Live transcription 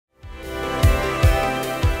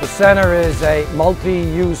center is a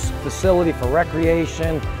multi-use facility for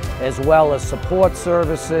recreation as well as support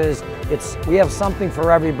services. We have something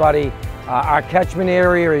for everybody. Our catchment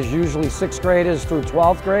area is usually 6th graders through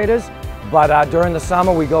 12th graders, but during the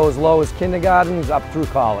summer we go as low as kindergartens up through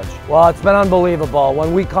college. Well, it's been unbelievable.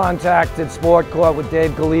 When we contacted Sport Court with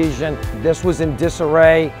Dave Galesian, this was in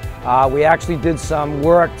disarray. We actually did some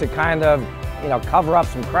work to kind of cover up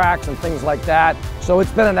some cracks and things like that. So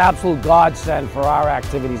it's been an absolute godsend for our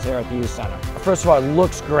activities here at the youth center. First of all, it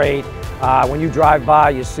looks great. When you drive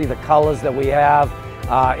by, you see the colors that we have.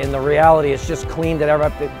 In the reality, it's just cleaned it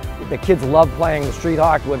up. The kids love playing the street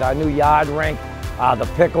hockey with our new yard rink, the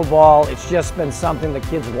pickleball. It's just been something the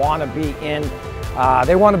kids want to be in.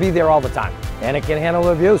 They want to be there all the time, and it can handle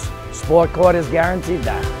abuse. Sport Court is guaranteed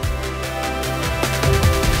that.